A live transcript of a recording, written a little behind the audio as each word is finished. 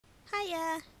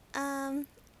yeah. I'm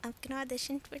gonna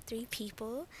audition for 3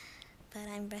 people, but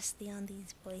I'm rusty on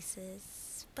these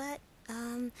voices. But,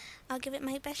 I'll give it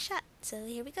my best shot. So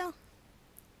here we go.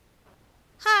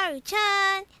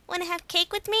 Haru-chan, wanna have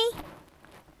cake with me?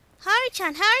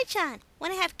 Haru-chan, Haru-chan,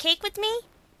 wanna have cake with me?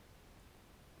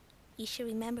 You should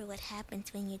remember what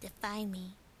happens when you defy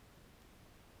me.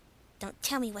 Don't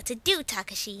tell me what to do,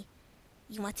 Takashi.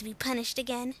 You want to be punished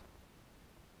again?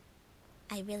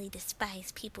 I really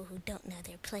despise people who don't know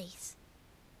their place.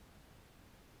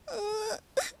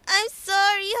 I'm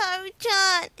sorry,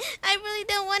 Haru-chan. I really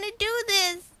don't want to do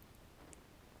this.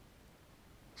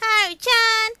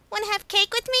 Haru-chan, want to have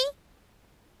cake with me?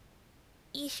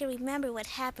 You should remember what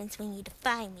happens when you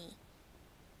defy me.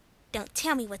 Don't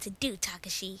tell me what to do,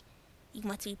 Takashi. You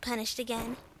want to be punished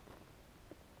again?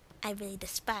 I really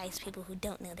despise people who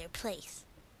don't know their place.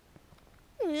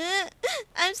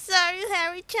 I'm sorry,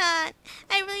 Haru-chan.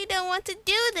 I really don't want to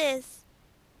do this.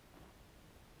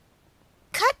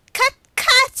 Cut, cut,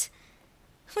 cut!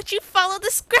 Would you follow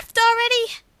the script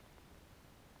already?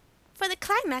 For the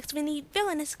climax, we need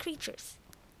villainous creatures.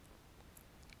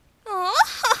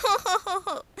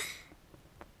 Oh,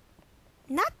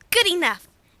 not good enough.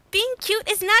 Being cute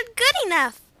is not good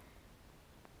enough.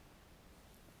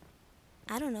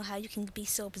 I don't know how you can be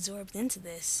so absorbed into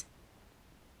this.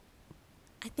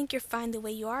 I think you're fine the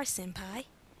way you are, senpai.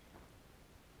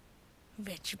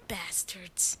 Rich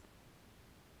bastards.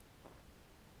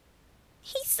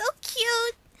 He's so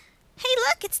cute. Hey,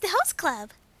 look, it's the host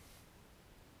club.